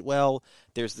communicate well.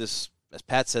 There's this, as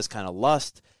Pat says, kind of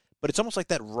lust, but it's almost like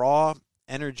that raw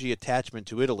energy attachment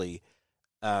to Italy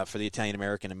for the Italian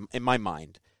American, in my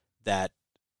mind, that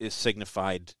is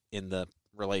signified in the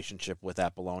relationship with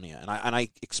Apollonia. And I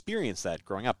experienced that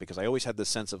growing up because I always had this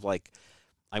sense of like,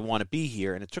 I want to be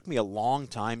here. And it took me a long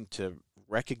time to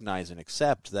recognize and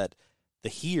accept that the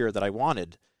here that I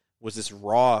wanted was this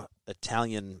raw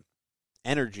Italian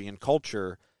energy and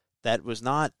culture that was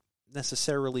not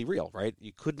necessarily real, right?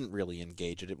 You couldn't really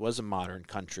engage it. It was a modern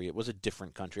country. It was a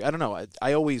different country. I don't know.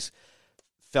 I always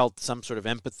felt some sort of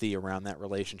empathy around that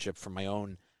relationship from my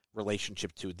own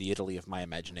relationship to the Italy of my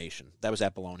imagination. That was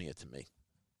Apollonia to me.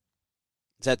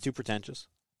 Is that too pretentious?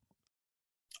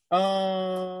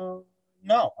 No,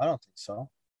 I don't think so.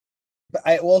 But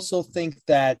I also think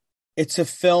that it's a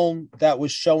film that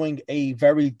was showing a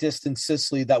very distant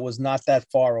Sicily that was not that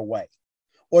far away,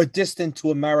 or distant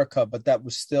to America, but that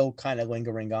was still kind of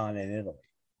lingering on in Italy.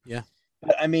 Yeah.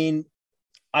 But I mean,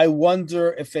 I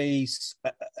wonder if a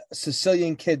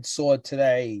Sicilian kid saw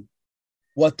today,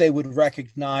 what they would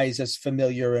recognize as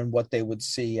familiar and what they would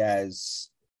see as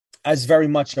as very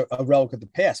much a relic of the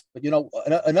past. But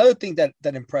another thing that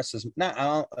impresses, not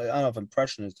I don't know if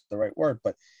impression is the right word,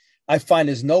 but I find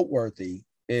is noteworthy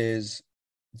is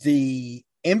the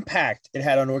impact it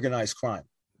had on organized crime.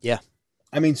 Yeah.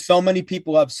 I mean, so many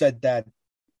people have said that,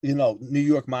 New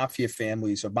York mafia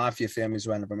families or mafia families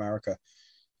around America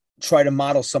try to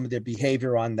model some of their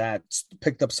behavior on that,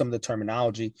 picked up some of the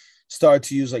terminology, started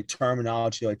to use like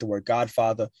terminology like the word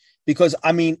Godfather. Because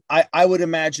I mean, I would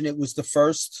imagine it was the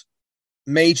first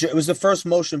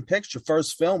motion picture,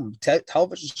 first film,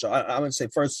 television show. I would say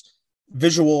first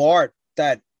visual art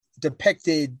that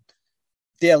depicted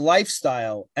their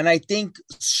lifestyle. And I think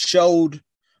showed,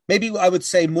 maybe I would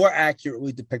say more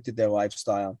accurately depicted their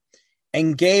lifestyle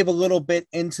and gave a little bit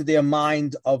into their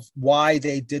mind of why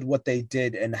they did what they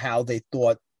did and how they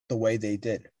thought the way they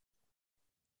did.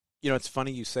 It's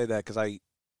funny you say that because I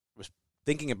was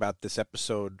thinking about this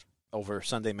episode over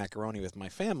Sunday macaroni with my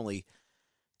family,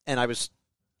 and I was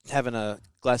having a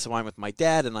glass of wine with my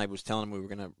dad, and I was telling him we were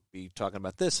going to be talking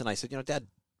about this, and I said, Dad,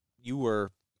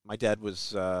 my dad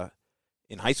was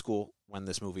in high school when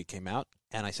this movie came out,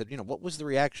 and I said, what was the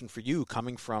reaction for you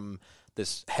coming from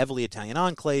this heavily Italian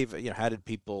enclave? How did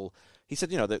people? He said,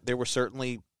 there were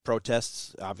certainly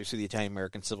protests. Obviously, the Italian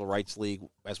American Civil Rights League,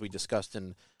 as we discussed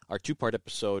in our two-part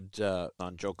episode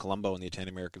on Joe Colombo and the Italian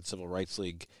American Civil Rights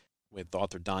League with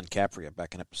author Don Capria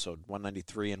back in episode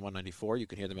 193 and 194. You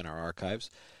can hear them in our archives.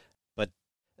 But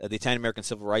the Italian American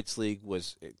Civil Rights League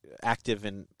was active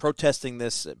in protesting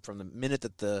this from the minute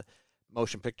that the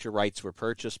motion picture rights were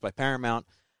purchased by Paramount.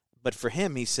 But for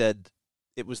him, he said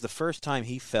it was the first time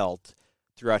he felt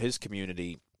throughout his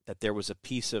community that there was a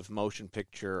piece of motion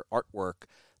picture artwork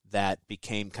that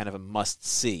became kind of a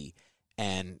must-see.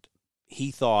 And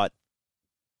he thought,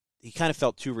 he kind of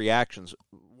felt two reactions,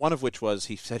 one of which was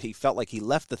he said he felt like he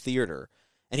left the theater,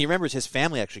 and he remembers his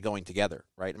family actually going together,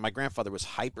 right? And my grandfather was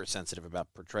hypersensitive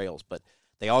about portrayals, but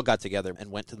they all got together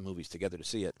and went to the movies together to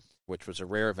see it, which was a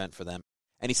rare event for them.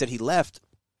 And he said he left,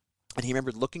 and he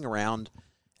remembered looking around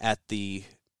at the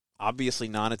obviously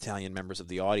non-Italian members of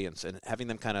the audience and having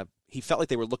them he felt like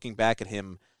they were looking back at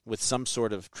him with some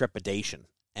sort of trepidation,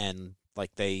 and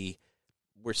like they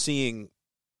were seeing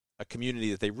a community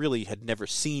that they really had never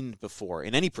seen before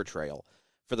in any portrayal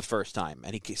for the first time.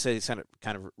 And he said he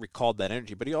kind of recalled that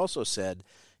energy, but he also said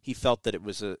he felt that it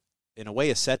was in a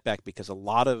way a setback because a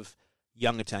lot of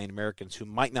young Italian Americans who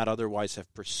might not otherwise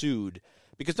have pursued,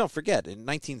 because don't forget, in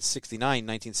 1969,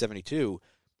 1972,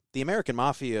 the American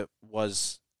Mafia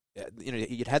was,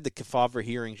 you'd had the Godfather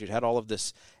hearings, you'd had all of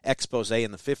this expose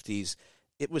in the 50s.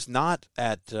 It was not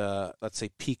at, let's say,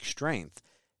 peak strength.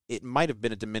 It might have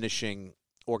been a diminishing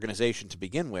organization to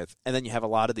begin with, and then you have a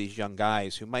lot of these young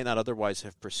guys who might not otherwise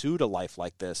have pursued a life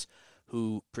like this,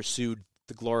 who pursued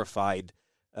the glorified,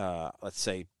 let's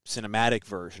say, cinematic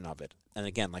version of it. And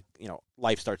again,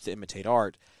 life starts to imitate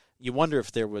art. You wonder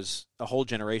if there was a whole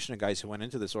generation of guys who went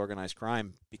into this organized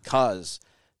crime because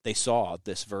they saw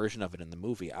this version of it in the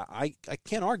movie. I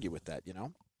can't argue with that,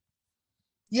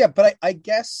 Yeah, but I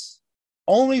guess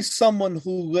only someone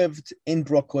who lived in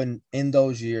Brooklyn in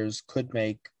those years could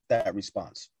make that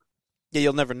response. Yeah,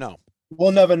 you'll never know.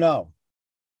 We'll never know.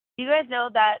 You guys know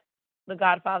that The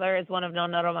Godfather is one of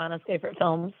Nonna Romana's favorite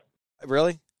films?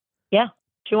 Really? Yeah.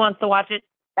 She wants to watch it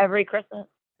every Christmas.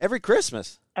 Every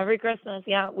Christmas? Every Christmas,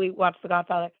 yeah. We watch The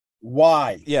Godfather.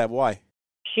 Why? Yeah, why?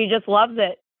 She just loves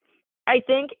it. I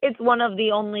think it's one of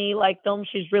the only films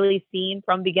she's really seen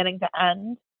from beginning to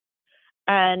end.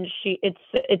 And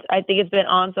I think it's been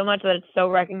on so much that it's so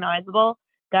recognizable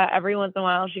that every once in a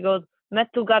while she goes,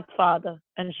 "Met to Godfather,"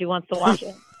 and she wants to watch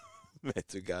it. Met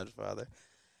to Godfather.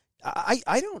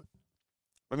 I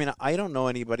don't know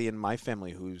anybody in my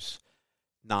family who's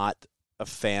not a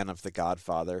fan of The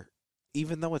Godfather,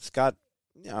 even though it's got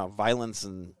violence,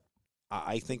 and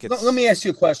I think it's. Let me ask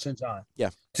you a question, John.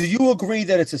 Yeah. Do you agree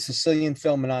that it's a Sicilian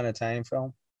film and not an Italian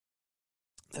film?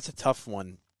 That's a tough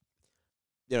one.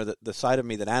 The side of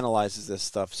me that analyzes this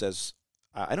stuff says,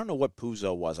 I don't know what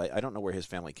Puzo was. I don't know where his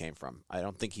family came from. I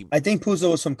think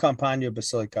Puzo was from Campania,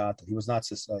 Basilicata. He was not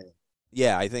Sicilian.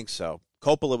 Yeah, I think so.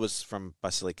 Coppola was from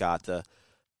Basilicata.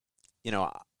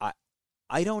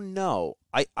 I don't know.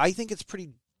 I think it's pretty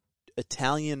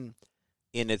Italian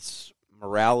in its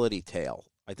morality tale.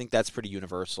 I think that's pretty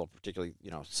universal, particularly,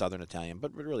 Southern Italian,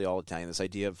 but really all Italian, this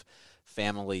idea of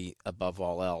family above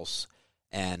all else.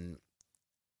 And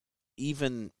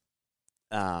even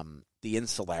the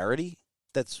insularity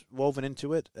that's woven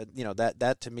into it,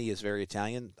 that to me is very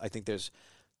Italian. I think there's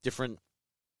different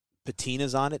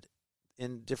patinas on it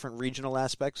in different regional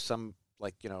aspects. Some,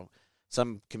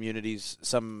 some communities,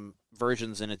 some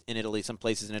versions in Italy, some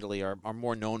places in Italy are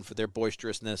more known for their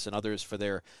boisterousness and others for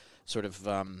their sort of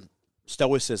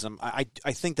stoicism. I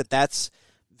think that's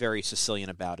very Sicilian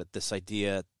about it, this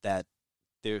idea that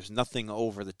there's nothing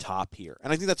over the top here.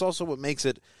 And I think that's also what makes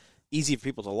it easy for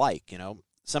people to like.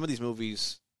 Some of these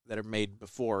movies that are made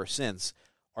before or since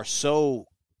are so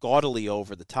gaudily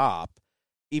over the top,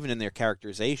 even in their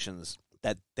characterizations,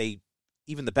 that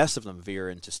even the best of them veer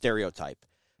into stereotype.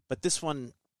 But this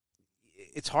one,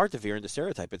 it's hard to veer into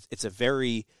stereotype. It's a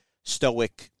very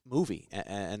stoic movie,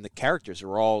 and the characters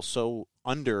are all so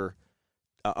underplayed,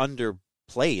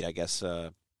 I guess,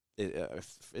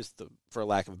 is for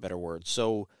lack of a better word,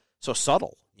 so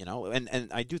subtle, and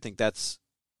I do think that's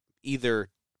either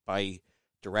by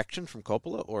direction from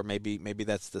Coppola, or maybe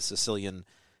that's the Sicilian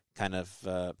kind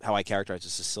of how I characterize the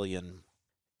Sicilian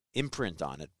imprint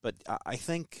on it. But I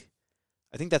think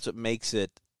that's what makes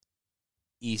it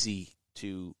easy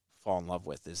to fall in love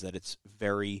with, is that it's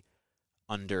very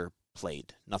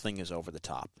underplayed. Nothing is over the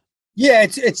top. Yeah,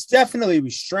 it's definitely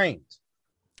restrained.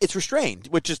 It's restrained,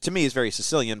 which is, to me, is very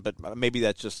Sicilian, but maybe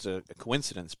that's just a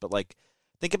coincidence. But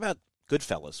think about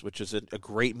Goodfellas, which is a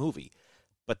great movie.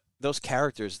 But those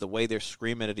characters, the way they're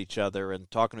screaming at each other and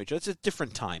talking to each other, it's a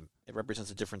different time. It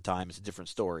represents a different time. It's a different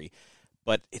story.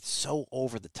 But it's so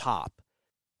over the top,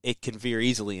 it can veer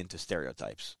easily into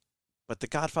stereotypes. But The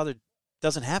Godfather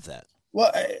doesn't have that.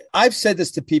 Well, I've said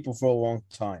this to people for a long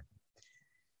time.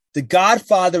 The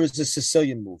Godfather is a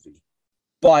Sicilian movie,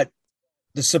 but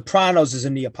The Sopranos is a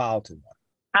Neapolitan one.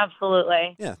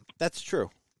 Absolutely. Yeah, that's true.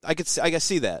 I can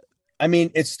see that. I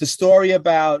mean, it's the story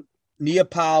about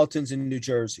Neapolitans in New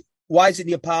Jersey. Why is it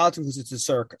Neapolitan? Because it's a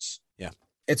circus. Yeah.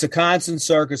 It's a constant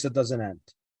circus that doesn't end.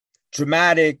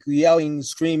 Dramatic, yelling,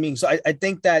 screaming. So I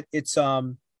think that it's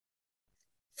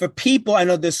for people, I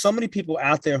know there's so many people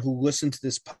out there who listen to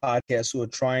this podcast who are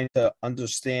trying to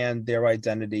understand their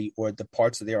identity or the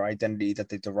parts of their identity that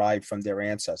they derive from their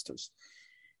ancestors.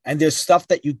 And there's stuff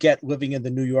that you get living in the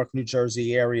New York, New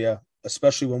Jersey area,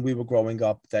 especially when we were growing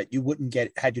up, that you wouldn't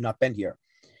get had you not been here.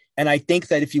 And I think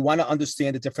that if you want to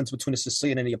understand the difference between a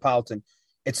Sicilian and a Neapolitan,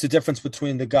 it's the difference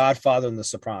between The Godfather and The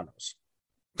Sopranos.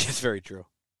 It's very true.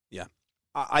 Yeah.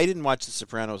 I didn't watch The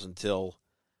Sopranos until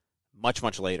much,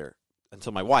 much later,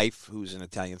 until my wife, who's an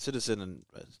Italian citizen and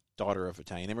a daughter of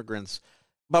Italian immigrants.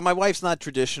 But my wife's not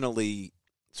traditionally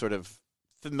sort of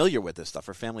familiar with this stuff.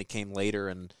 Her family came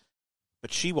later,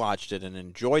 but she watched it and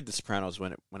enjoyed The Sopranos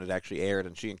when it actually aired,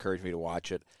 and she encouraged me to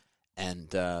watch it.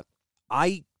 And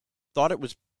I thought it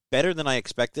was better than I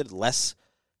expected, less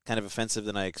kind of offensive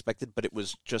than I expected, but it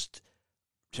was just,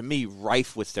 to me,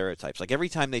 rife with stereotypes. Like every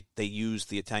time they used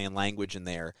the Italian language in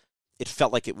there, it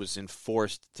felt like it was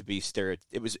enforced to be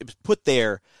it was put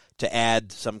there to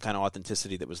add some kind of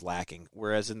authenticity that was lacking.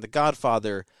 Whereas in The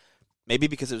Godfather, maybe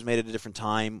because it was made at a different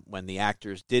time when the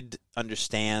actors did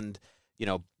understand,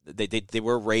 they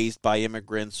were raised by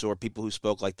immigrants or people who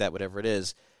spoke like that, whatever it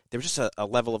is. There was just a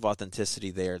level of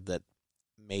authenticity there that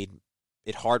made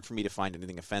it hard for me to find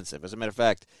anything offensive. As a matter of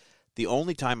fact, the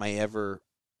only time I ever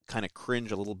kind of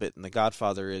cringe a little bit in The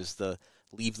Godfather is the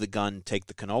 "leave the gun, take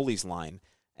the cannolis" line.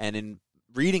 And in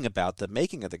reading about the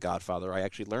making of The Godfather, I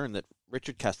actually learned that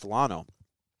Richard Castellano,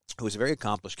 who is a very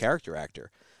accomplished character actor,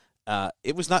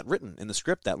 it was not written in the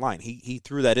script, that line. He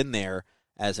threw that in there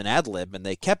as an ad lib, and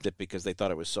they kept it because they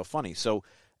thought it was so funny. So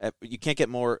you can't get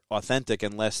more authentic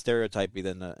and less stereotypy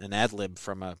than an ad lib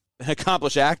from an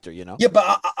accomplished actor, Yeah,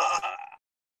 but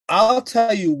I'll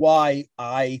tell you why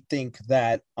I think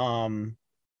that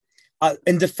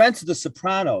in defense of The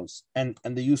Sopranos and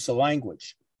the use of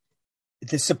language,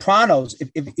 The Sopranos,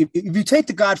 if you take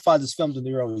The Godfather's films in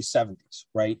the early 70s,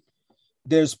 right,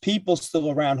 there's people still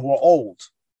around who are old,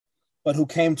 but who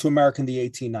came to America in the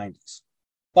 1890s.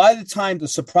 By the time The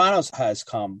Sopranos has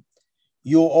come,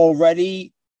 you're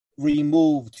already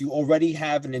removed. You already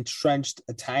have an entrenched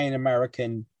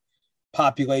Italian-American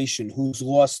population who's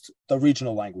lost the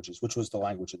regional languages, which was the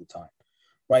language at the time,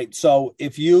 right? So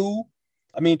if you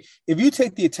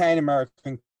take the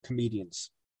Italian-American comedians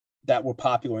that were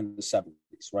popular in the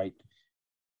 70s, right?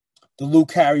 The Lou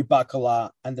Carey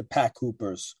Bacala and the Pat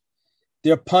Coopers,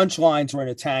 their punchlines were in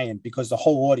Italian because the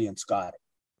whole audience got it.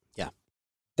 Yeah.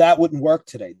 That wouldn't work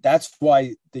today. That's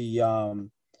why the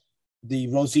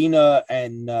Rosina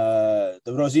and the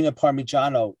Rosina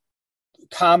Parmigiano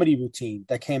comedy routine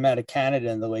that came out of Canada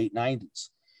in the late 90s.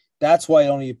 That's why it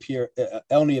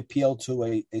only appealed to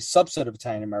a subset of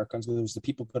Italian Americans, because it was the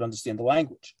people who could understand the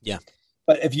language. Yeah.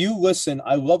 But if you listen,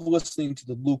 I love listening to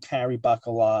the Lou Carey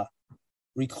Bacala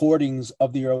recordings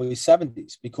of the early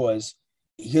 70s because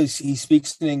he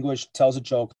speaks in English, tells a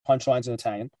joke, punchlines in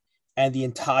Italian. and the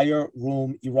entire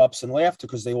room erupts in laughter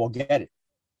because they all get it.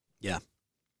 Yeah.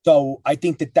 So I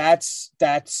think that's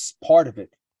part of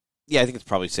it. Yeah, I think it's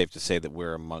probably safe to say that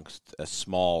we're amongst a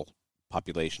small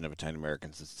population of Italian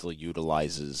Americans that still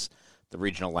utilizes the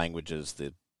regional languages,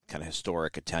 the kind of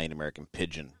historic Italian American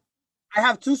pidgin. I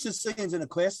have 2 Sicilians in the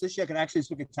class this year. I can actually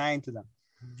speak Italian to them.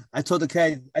 I told the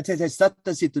kid,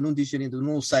 "Stata zitto, non dice niente,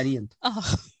 non sai niente."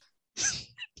 Oh.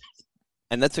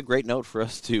 And that's a great note for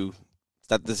us to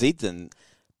start the seat and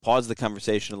pause the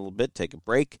conversation a little bit, take a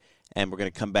break, and we're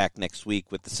going to come back next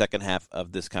week with the second half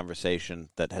of this conversation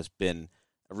that has been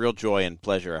a real joy and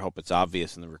pleasure. I hope it's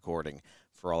obvious in the recording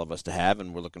for all of us to have,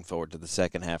 and we're looking forward to the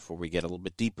second half where we get a little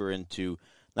bit deeper into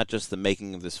not just the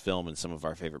making of this film and some of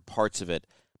our favorite parts of it,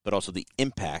 but also the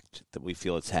impact that we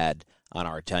feel it's had on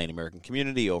our Italian-American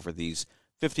community over these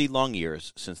 50 long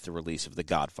years since the release of The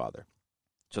Godfather.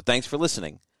 So thanks for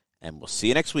listening, and we'll see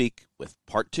you next week with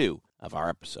part 2 of our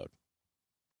episode.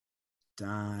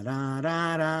 Da da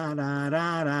da da da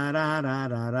da da da da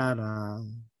da da.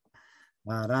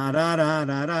 Da da da da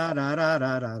da da da da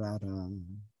da da da.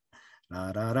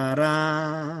 Da da da da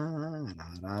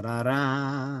da da da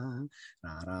da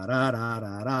da da da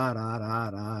da da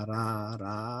da da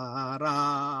da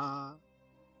da.